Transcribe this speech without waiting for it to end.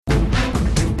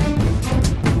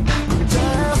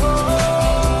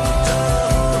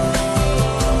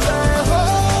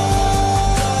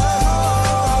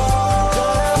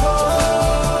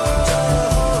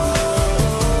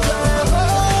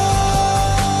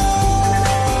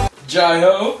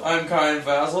Jai-ho, I'm Kyan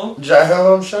Vasil.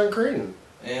 Jai-ho, I'm Sean Creighton.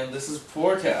 And this is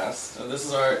Forecast. And this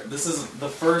is the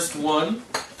first one.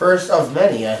 First of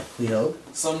many, we hope.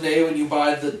 Someday when you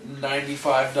buy the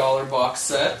 $95 box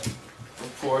set of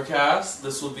Forecast,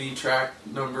 this will be track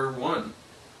number 1.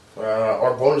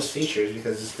 Or bonus features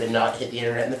because this did not hit the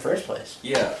internet in the first place.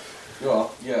 Yeah.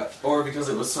 Well, yeah. Or because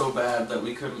it was so bad that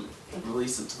we couldn't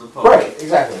release it to the public. Right,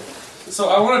 exactly. So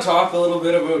I want to talk a little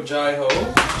bit about Jai-ho.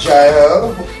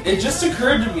 Jai-ho. It just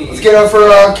occurred to me. Let's get up for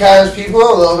Kyan's people.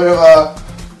 A little bit of a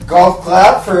golf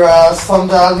clap for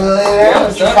Slumdog Millionaire,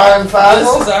 Mr. Kyan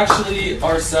Vasil. This is actually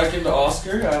our second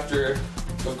Oscar after,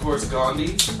 of course,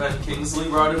 Gandhi. Ben Kingsley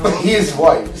brought it home. He is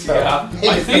white. So yeah.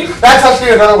 I think that's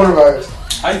actually another one of ours.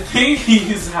 I think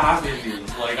he's half Indian,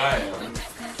 like I am. I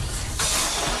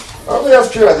don't think that's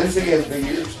true. I think he has big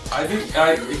ears. I think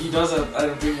he does have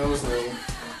a big nose though.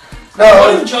 No.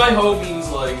 What if Jai-ho means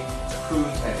like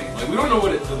poontang? Like we don't know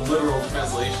what the literal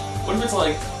translation. What if it's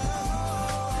like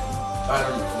I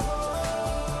don't know.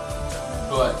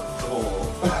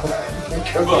 Butthole.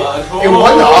 Butthole. It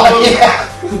won the yeah.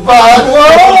 Butthole.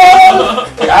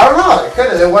 I don't know. It could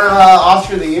have. It won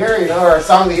Oscar of the Year, or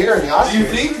Song of the Year in the Oscars. Do you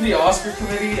think the Oscar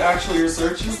committee actually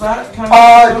researches that kind of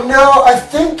stuff? No, I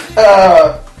think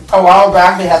a while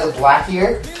back they had the Black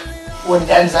Year when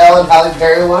Denzel and Halle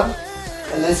Berry won.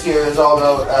 And this year is all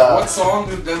about... what song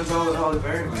did Denzel and Halle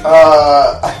Berry make?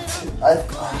 I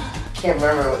can't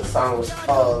remember what the song was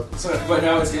called. So, but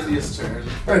now it's India's turn.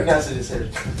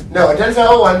 No,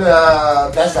 Denzel won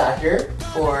Best Actor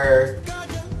for...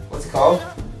 What's it called?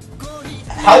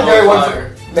 Halle Berry won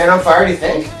for Man on Fire, do you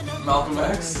think? Malcolm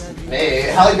X? Maybe.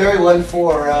 Halle Berry won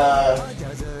for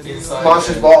Inside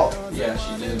Monsters Ball. Yeah,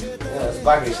 she did. Yeah, it's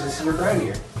Black Year, so this is your brand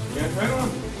year. Yeah, right on.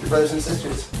 Your brothers and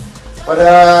sisters. But,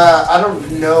 I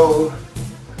don't know.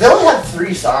 They only had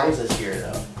 3 songs this year,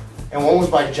 though. And one was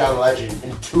by John Legend,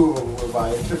 and 2 of them were by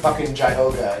the fucking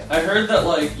Jai-ho guy. I heard that,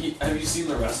 like, have you seen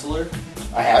The Wrestler?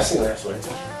 I have seen The Wrestler.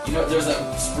 You know, there's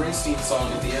that Springsteen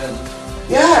song at the end.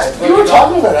 Yeah, we were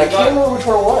talking about it. I can't remember which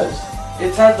one it was.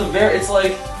 It's at the very, it's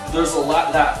like, there's a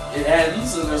lot that, it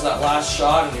ends, and there's that last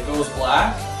shot, and it goes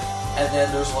black, and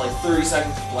then there's, like, 30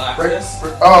 seconds of blackness.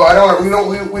 Oh, we don't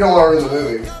want to ruin the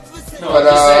movie. No, but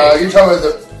you're talking about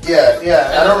the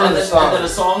I don't remember the song. And then a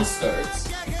song starts.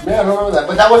 Yeah, I don't remember that.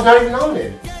 But that was not even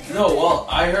nominated. No, well,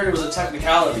 I heard it was a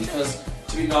technicality because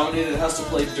to be nominated, it has to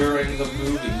play during the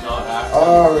movie, not after.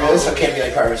 Oh, really? So it can't be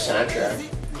like part of a soundtrack.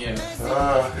 Yeah.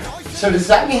 So does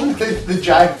that mean the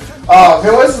Jai? Oh,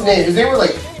 what's his name? His name was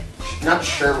like not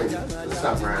Sherman. It's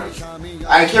not Brown.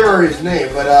 I can't remember his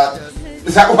name, but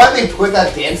is that why they put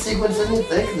that dance sequence in the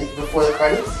thing before the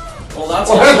credits? Well, that's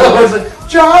also like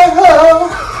Jai-ho.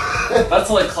 That's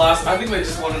like class. I think they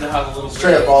just wanted to have a little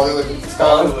straight up Bollywood.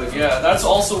 Bollywood, yeah. That's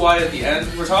also why at the end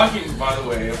we're talking, by the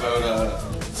way, about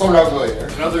Slumdog Millionaire.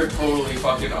 Another totally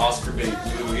fucking Oscar bait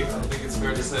movie. I think it's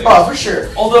fair to say. Oh, for sure.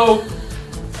 Although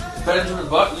Benjamin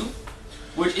Button,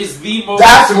 which is the most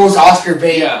that's the most Oscar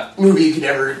bait movie you can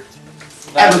ever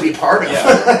be part of.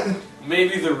 Yeah.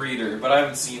 Maybe The Reader, but I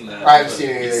haven't seen that. I haven't seen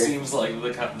it either. It seems like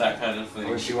that kind of thing.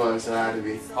 What she wants it to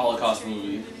be. Holocaust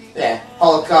movie. Yeah,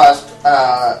 Holocaust.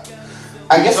 I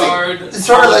guess it's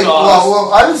sort of like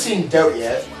well, I haven't seen Doubt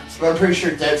yet, but I'm pretty sure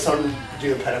Doubt's something to do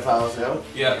with pedophiles now.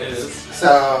 Yeah, it is.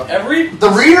 So The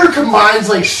Reader combines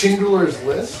like Schindler's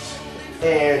List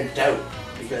and Doubt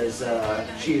because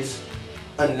she's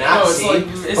a Nazi,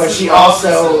 but she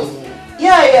also.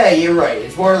 Yeah, you're right.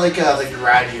 It's more like The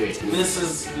Graduate.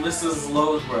 Mrs.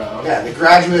 Lowbrow. Yeah, The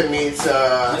Graduate meets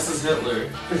Mrs. Hitler.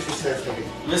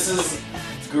 Mrs.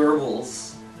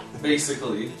 Goebbels,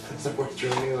 basically. Is that what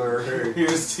Germany or her?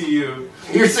 Here's to you.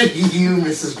 Here's to you,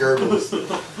 Mrs. Goebbels.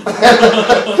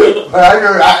 But I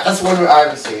remember that's one I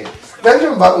haven't seen.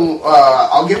 Benjamin Button,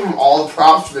 I'll give him all the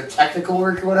props for their technical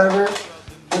work or whatever.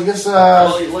 I guess.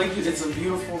 It's a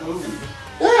beautiful movie.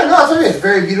 Yeah, no, it's a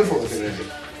very beautiful looking movie.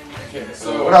 Okay,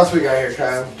 so what else we got here,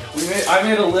 Kyle? I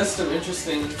made a list of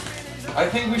interesting. I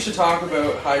think we should talk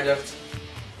about high def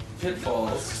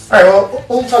pitfalls. All right, well,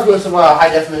 we'll talk about some high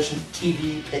definition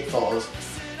TV pitfalls.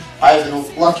 I've been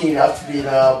lucky enough to be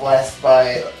blessed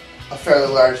by a fairly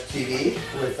large TV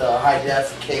with high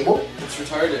def cable. It's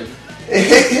retarded.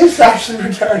 It's actually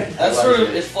retarded. That's sort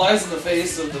of it flies in the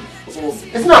face of the whole.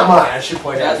 It's not mine. I should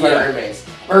point out. It's my roommate's.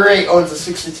 My roommate owns a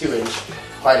 62-inch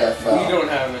high def. We don't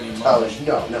have any money. Television.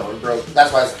 No, we're broke.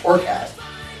 That's why it's Forecast.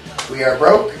 We are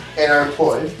broke and are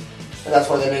employed, and that's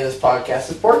why they made this podcast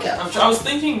as Forecast. I was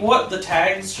thinking what the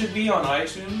tags should be on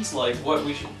iTunes, like what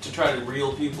we should to try to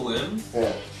reel people in.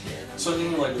 Yeah.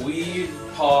 Something like weed,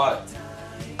 pot,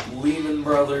 Lehman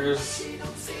Brothers.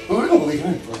 Who are the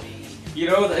Lehman Brothers? You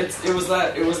know, it was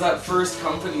that first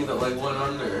company that like went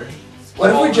under. What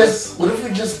if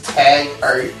we just tag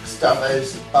our stuff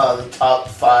as the top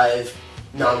 5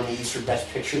 nominees for Best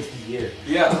Picture of the Year?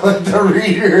 Yeah. The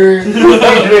Reader,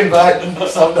 Benjamin Button,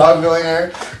 Slumdog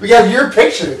Millionaire. We have your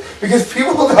picture because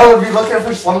people that would be looking for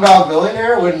Slumdog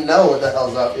Millionaire wouldn't know what the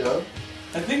hell's up, you know?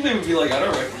 I think they would be like, I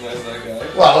don't recognize that guy.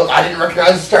 Well, I didn't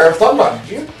recognize the star of Slumdog,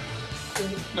 did you?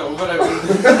 No, but I mean.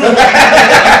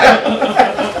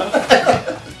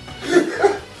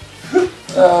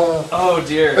 Oh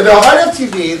dear. But no, High Def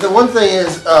TV, the one thing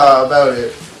is about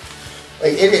it,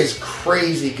 like, it is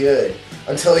crazy good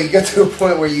until you get to a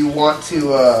point where you want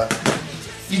to,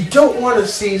 you don't want to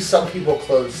see some people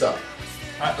close up.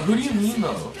 Who do you mean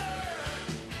though?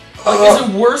 Like, is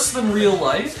it worse than real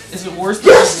life? Is it worse than...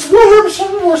 Yes, it's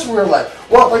 100% worse than real life.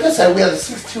 Well, like I said, we have a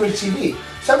 62-inch TV.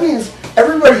 So that means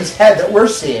everybody's head that we're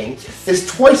seeing is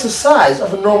twice the size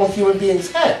of a normal human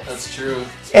being's head. That's true.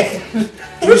 And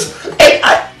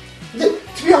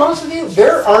to be honest with you,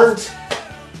 there aren't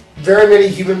very many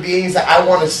human beings that I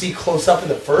want to see close up in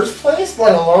the first place,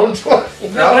 let alone twice. You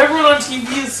know? Everyone on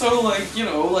TV is so, like, you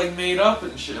know, like, made up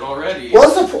and shit already. Well,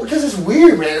 because it's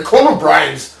weird, man. Conan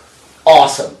O'Brien's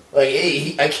awesome. Like,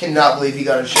 I cannot believe he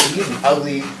got a shit. He's an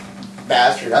ugly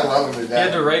bastard. I love him to death. He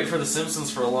had to write for The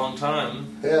Simpsons for a long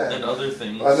time. Yeah. And other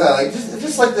things. Well, no, like,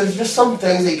 just like, there's just some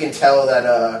things that you can tell that,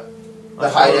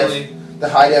 the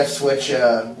high def switch,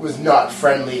 was not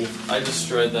friendly. I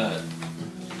destroyed that.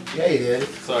 Yeah, you did.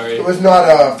 Sorry. It was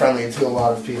not, friendly to a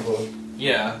lot of people.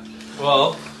 Yeah.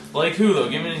 Well, like who, though?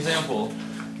 Give me an example.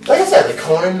 Like I said, like,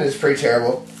 Conan is pretty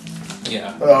terrible.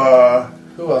 Yeah.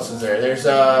 Who else is there? There's,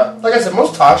 like I said,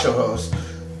 most talk show hosts.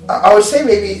 I would say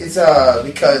maybe it's,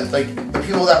 because, like, the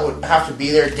people that would have to be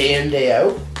there day in, day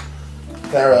out,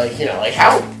 that are, like, you know, like,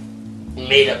 how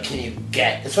made up can you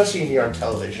get? Especially if you're on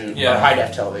television, or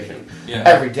high-def television,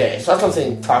 every day. So that's what I'm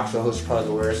saying, talk show hosts are probably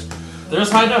the worst.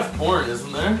 There's high-def porn,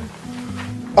 isn't there?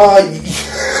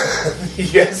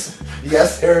 Yes.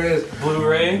 Yes, there is.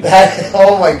 Blu-ray?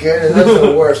 Oh my goodness, that's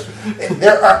the worst.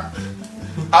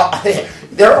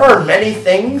 There are many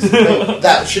things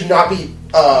that should not be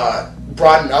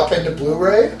brought up into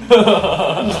Blu-ray.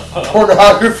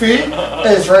 Pornography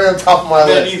is right on top of my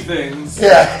list. Many things.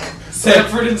 Yeah.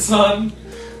 Sanford and Son.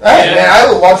 Hey, man, I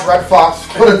would watch Red Fox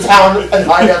go to town and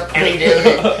hide up any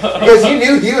day. Because you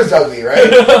knew he was ugly, right?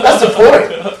 That's the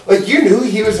point. Like, you knew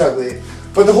he was ugly.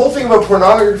 But the whole thing about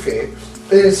pornography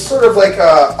is sort of like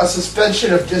a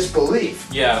suspension of disbelief.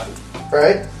 Yeah.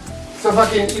 Right? So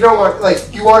fucking, you don't want, like,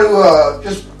 you want to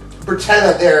just pretend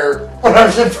that they're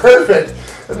 100% perfect.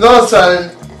 And all of a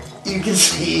sudden, you can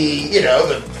see, you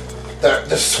know,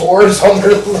 the sores on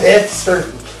their lips or,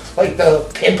 like, the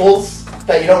pimples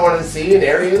that you don't want to see in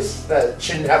areas that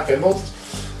shouldn't have pimples.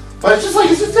 But it's just like,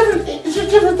 it's just a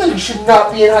different thing. It should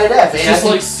not be in high def. It's just,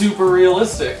 like, super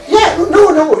realistic. Yeah,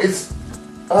 no, it's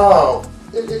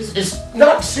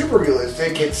not super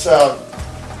realistic. It's,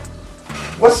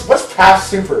 what's past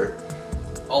super?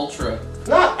 Ultra.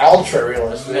 Not ultra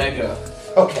realistic. Mega.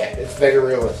 Okay, it's mega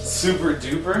realistic. Super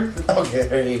duper? Okay,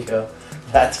 there you go.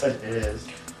 That's what it is.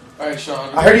 Alright,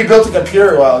 Sean. I heard you built a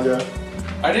computer a while ago.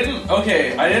 I didn't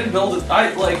build it.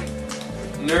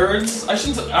 Nerds, I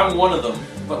shouldn't say, I'm one of them,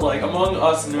 but like, among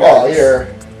us nerds. Well,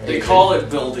 they call it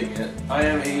building it. I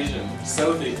am Asian.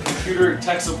 Southie. Computer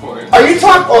tech support. Are you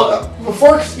talking,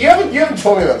 before, you haven't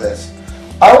told me about this.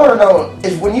 I want to know,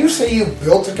 is when you say you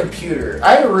built a computer,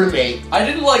 I had a roommate. I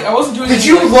wasn't doing Did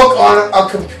you look on a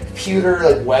computer,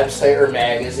 like, website or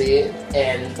magazine,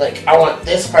 and, like, I want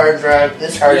this hard drive,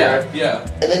 this hard drive? Yeah.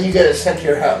 And then you get it sent to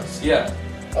your house? Yeah.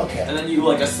 Okay. And then you,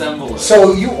 like, assemble it.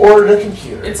 So you ordered a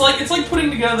computer. It's like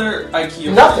putting together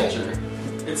IKEA Nothing. furniture.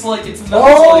 It's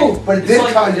nothing. But it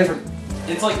did come in different...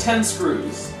 It's like 10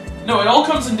 screws. No, it all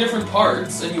comes in different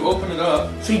parts, and you open it up.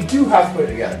 So you do have to put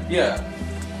it together. Yeah.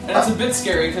 And it's a bit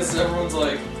scary, because everyone's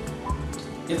like,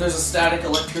 if there's a static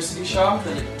electricity shock,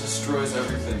 then it destroys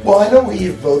everything. Well, I know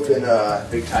we've both been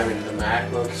big time into the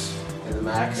MacBooks and the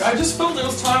Macs. I just felt it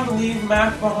was time to leave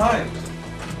Mac behind.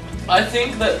 I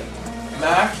think that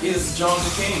Mac is John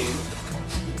McCain,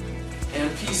 and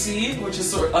PC, which is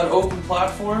sort of an open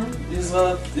platform, is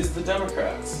the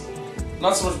Democrats.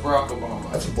 Not so much Barack Obama.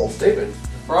 That's a bold statement.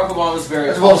 Barack Obama's very.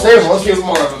 That's a bold statement. He's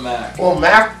more of a Mac. Well,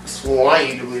 Macs want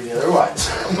you to believe otherwise.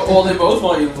 Well, they both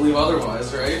want you to believe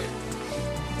otherwise, right?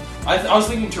 I was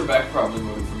thinking Trebek probably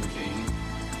voted for McCain.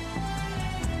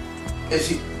 Is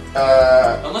he?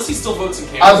 Unless he still votes in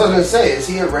Canada. I was going to say, is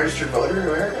he a registered voter in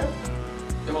America?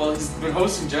 Well, he's been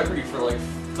hosting Jeopardy for like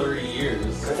 30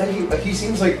 years. I think he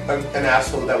seems like an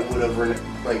asshole that would have,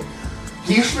 like,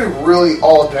 he used to be really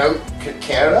all about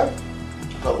Canada,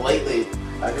 but lately,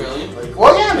 Really? like,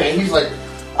 well, yeah, man. He's like,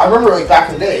 I remember like back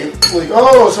in the day, like,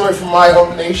 oh, somebody from my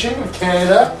home nation of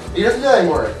Canada. He doesn't do that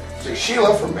anymore. He's like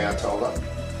Sheila from Manitoba.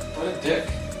 What a dick.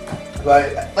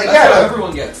 But like, That's yeah, how like,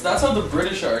 everyone gets. That's how the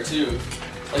British are too.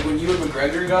 Like when Ewan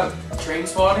McGregor got train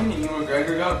spotting and Ewan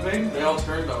McGregor got big, they all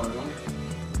turned on him.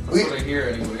 That's what I hear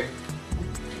anyway.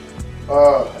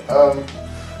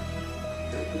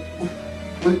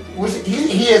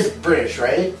 He is British,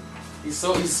 right? He's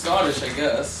Scottish, I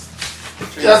guess.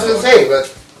 Yeah, that's what I'm saying,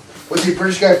 but was the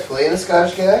British guy playing a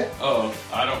Scottish guy? Oh,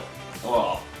 I don't.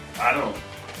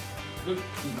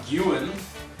 Ewan.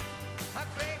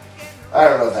 I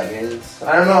don't know what that means.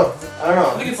 I don't know.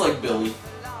 I think it's like Billy.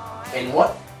 And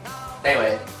what?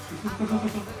 Anyway.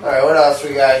 Alright, what else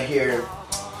we got here?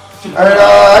 Alright,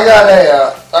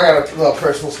 I got a little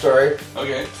personal story.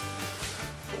 Okay.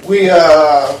 We're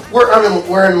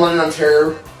in London,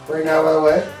 Ontario right now, by the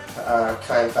way.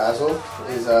 Kyan Fazel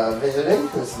is visiting.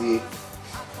 This is the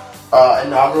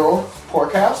inaugural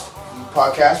podcast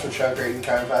with Chuck Great and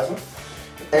Kyan Fazel.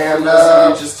 And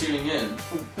you're just tuning in.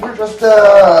 We're just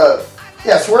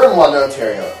so we're in London,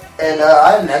 Ontario, and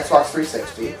I have an Xbox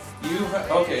 360.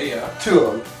 Okay, yeah. 2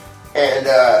 of them, and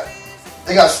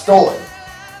they got stolen.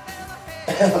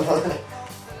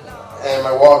 And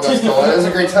my wallet got stolen. It was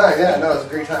a great time. Yeah, no, it was a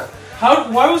great time.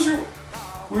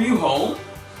 Were you home?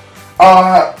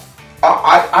 I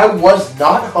was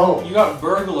not home. You got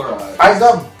burglarized. I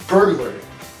got burglared.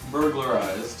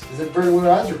 Burglarized. Is it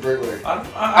burglarized or burglary?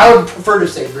 I would prefer to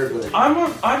say burglary.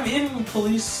 I'm in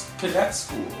police cadet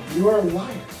school. You are a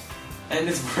liar. And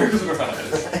it's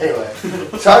burglarized. Anyway,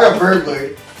 so I got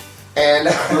burglared. And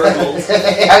Burgled.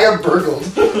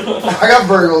 I got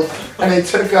burgled. And they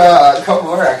took a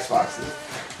couple of our Xboxes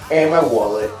and my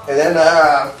wallet. And then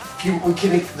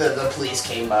the police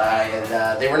came by,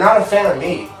 and they were not a fan of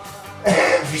me.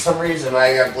 For some reason,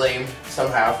 I got blamed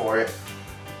somehow for it.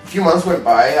 A few months went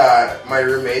by. My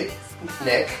roommate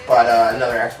Nick bought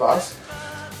another Xbox,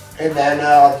 and then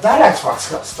that Xbox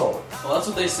got stolen. Well, that's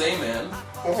what they say, man.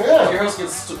 Yeah. If your house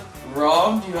gets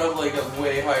robbed, you have like a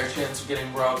way higher chance of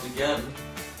getting robbed again.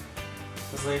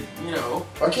 Because they, Well,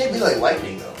 it can't be like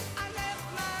lightning though.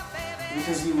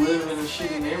 Because you live in a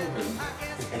shitty neighborhood.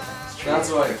 That's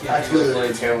why it can't I be feel like like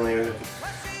lightning. terrible neighborhood.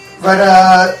 But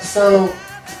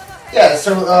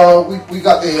we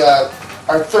got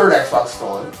our third Xbox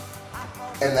stolen,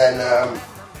 and then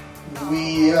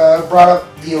we brought up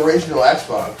the original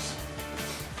Xbox,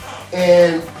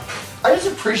 and I just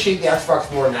appreciate the Xbox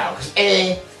more now because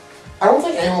I don't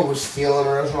think anyone would steal an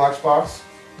original Xbox.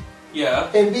 Yeah.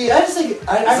 And B, I just think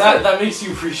that makes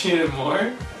you appreciate it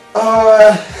more.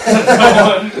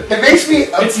 It makes me.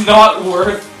 It's not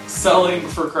worth selling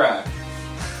for crack.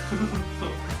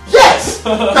 Yes.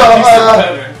 No,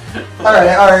 better. All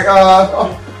right.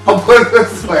 I'll put it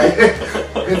this way.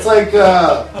 It's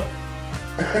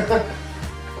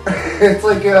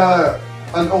like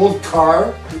an old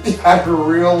car you had for a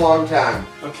real long time.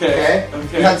 Okay.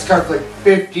 You had this car for like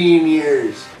 15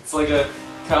 years. It's like a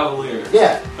Cavalier.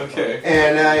 Yeah. Okay.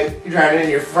 And you're driving in,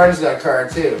 your friend's got a car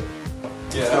too.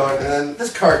 Yeah. So, and then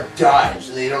this car dies,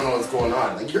 and they don't know what's going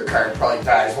on. Like your car probably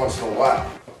dies once in a while.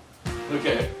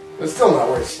 Okay. But it's still not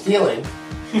worth stealing.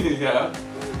 Yeah.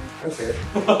 Okay.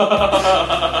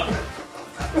 I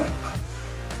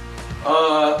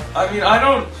mean,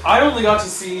 I only got to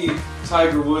see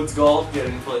Tiger Woods golf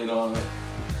getting played on it.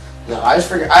 No, I just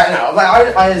figured. I know, but I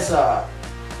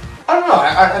don't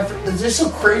know. It's just so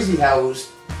crazy how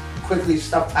quickly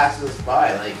stuff passes us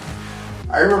by. Like,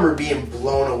 I remember being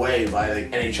blown away by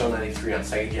like NHL '93 on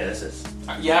Sega Genesis.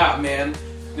 Yeah, man.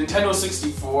 Nintendo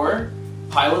 64,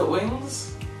 Pilot Wings.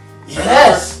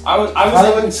 Yes. I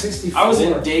was in 64. I was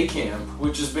in day camp,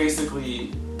 which is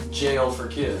basically jail for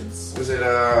kids. Was it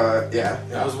yeah.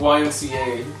 It was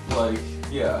YMCA, like,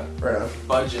 yeah, right on.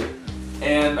 budget.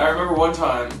 And I remember one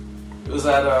time, it was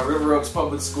at River Oaks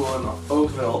Public School in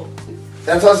Oakville.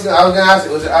 That's what I was gonna ask.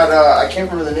 It was at I can't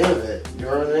remember the name of it. Do you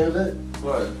remember the name of it?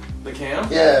 What? The camp?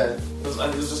 Yeah. It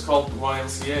was just called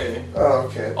YMCA. Oh,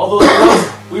 okay. Although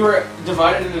we were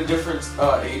divided into different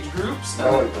age groups,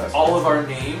 and all of our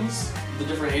names, the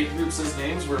different age groups'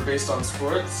 names were based on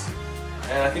sports.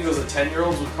 And I think it was a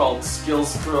 10-year-old who called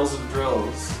Skills, Thrills, and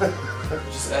Drills,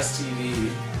 which is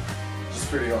STD, which is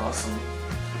pretty awesome.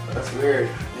 That's weird.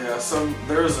 Yeah,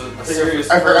 there was a serious.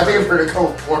 I think I've heard a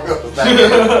couple pornos with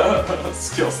that.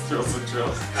 Skills, Thrills, and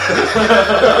Drills,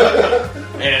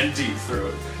 and Deep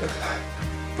Throat.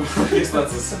 I guess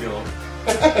that's a skill.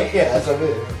 Yeah, that's what I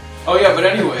mean. Oh yeah, but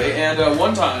anyway, and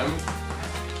one time,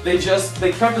 they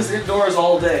kept us indoors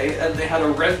all day, and they had a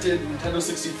rented Nintendo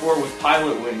 64 with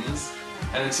Pilot Wings,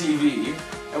 and a TV,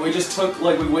 and we just took,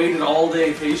 like, we waited all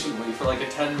day patiently for, like, a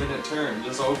 10-minute turn,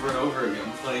 just over and over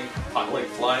again, playing, like,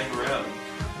 flying around.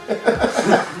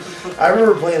 I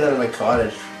remember playing that in my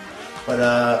cottage. But,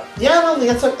 yeah, I don't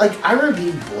think that's like, I remember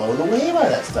being blown away by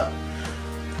that stuff.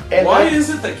 And why is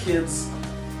it that kids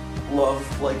love,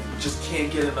 like, just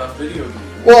can't get enough video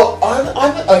games? Well, I'm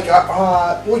like,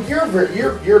 well,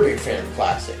 you're a big fan of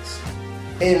classics.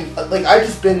 And, like, I've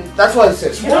just been, that's why I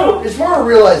said, it's more a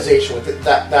realization with it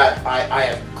that I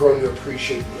have grown to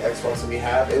appreciate the Xbox that we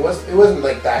have. It wasn't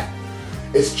like that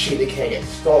it's cheap, it can't get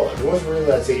stolen. It was a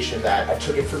realization that I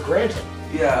took it for granted.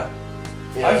 Yeah.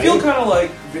 You know I feel kind of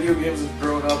like video games have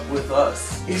grown up with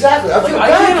us. Exactly. I feel I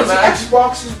bad can't because the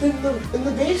Xbox has been in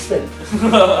the basement.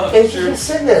 And it's just been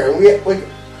sitting there. And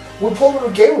we pulled up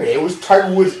a game today. It was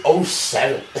Tiger Woods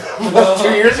 07. 2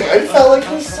 years ago. It felt like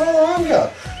it was so long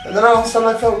ago. And then all of a sudden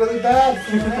I felt really bad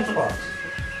for the Xbox.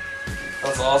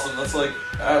 That's awesome. That's like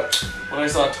when I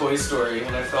saw Toy Story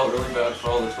and I felt really bad for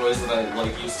all the toys that I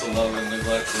like used to love and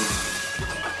neglected.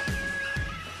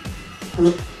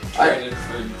 Traded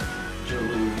for Joe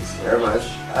Louis. Very much.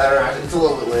 I don't know. It's a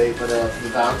little bit late, but from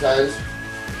Valentine's,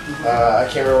 I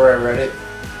can't remember where I read it,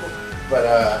 but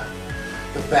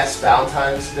the best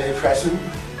Valentine's Day present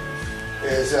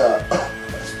is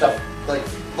stuff like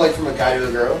from a guy to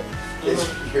a girl. Is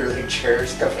your like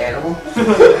cherished stuffed animal, and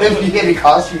it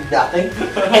costs you nothing,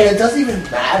 and it doesn't even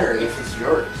matter if it's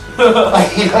yours.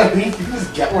 Like, you know what I mean? You can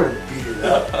just get one and beat it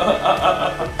up.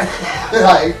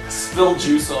 Like spill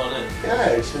juice on it. Yeah,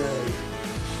 it's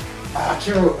I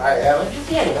can't remember.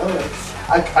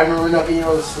 I remember not being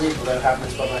able to sleep without having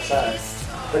this by my side,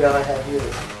 but now I have you.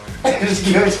 I just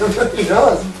give it to me. You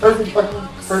know, it's perfect.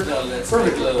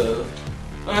 Perfect love.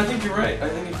 I think you're right. I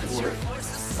think it could work.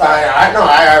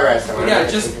 I rest. Yeah,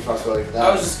 just. I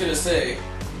was just gonna say.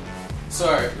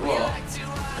 Sorry. Well,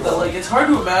 but like it's hard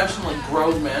to imagine like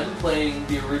grown men playing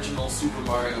the original Super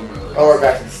Mario Bros. Oh, we're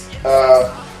back to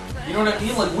you know what I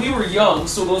mean? Like we were young,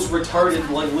 so those retarded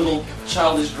like little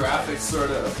childish graphics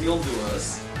sort of appealed to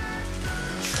us.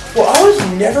 Well, I was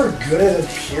never good at a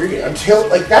period until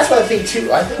like that's what I think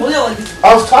too. I think. Well, yeah, like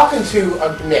I was talking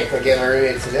to Nick again, our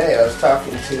roommate today. I was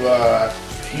talking to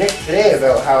Nick today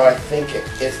about how I think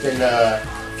it's been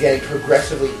getting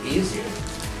progressively easier.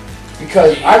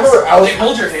 Because I remember they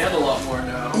hold your hand a lot more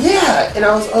now. Yeah, and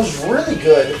I was really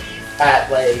good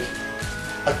at like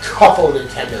a couple of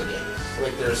Nintendo games.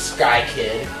 Like there's Sky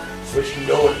Kid, which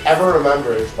no one ever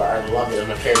remembers, but I loved it.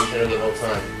 I'm a favorite Nintendo game of all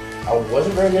time. I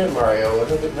wasn't very good at Mario. I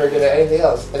wasn't very good at anything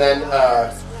else. And then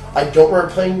I don't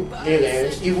remember playing video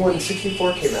games. Even when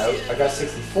 64 came out, I got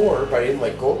 64, but I didn't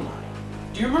like GoldenEye.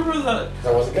 Do you remember that?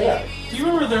 I wasn't good at it. Do you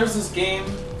remember there was this game?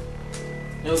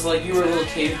 It was like you were a little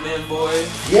caveman boy.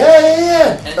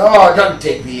 Yeah. And not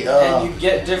Digby. And you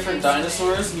get different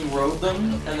dinosaurs and you rode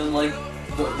them, and then like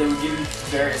they would give you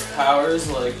various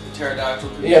powers, like pterodactyl.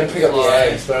 You had to pick up the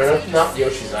eggs, but not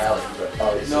Yoshi's Island. But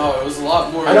obviously. No, it was a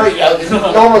lot more. I know. Yeah,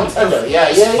 normal Nintendo. Yeah.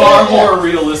 Far more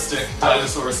realistic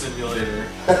dinosaur simulator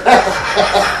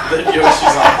than Yoshi's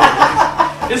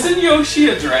Island. Isn't Yoshi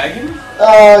a dragon?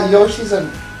 Yoshi's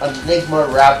an enigma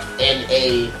wrapped in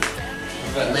a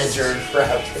lizard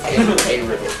wrapped in a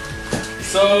ribbon.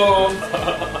 So,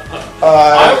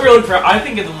 I'm really proud. I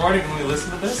think in the morning when we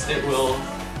listen to this, it will,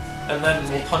 and then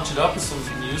we'll punch it up with some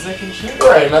music and shit.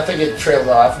 Right, and I think it trailed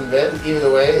off a bit.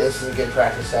 Either way, this is a good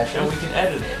practice session. And we can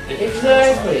edit it.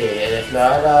 Exactly, and if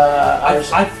not,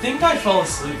 I think I fell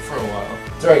asleep for a while.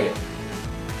 During it.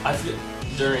 I feel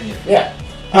during it. Yeah.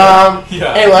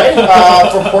 Yeah. Anyway,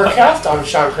 for Portcast, I'm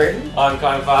Sean Creighton. I'm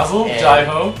Kyle Fazel. Jai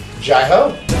Ho. Jai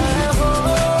Ho.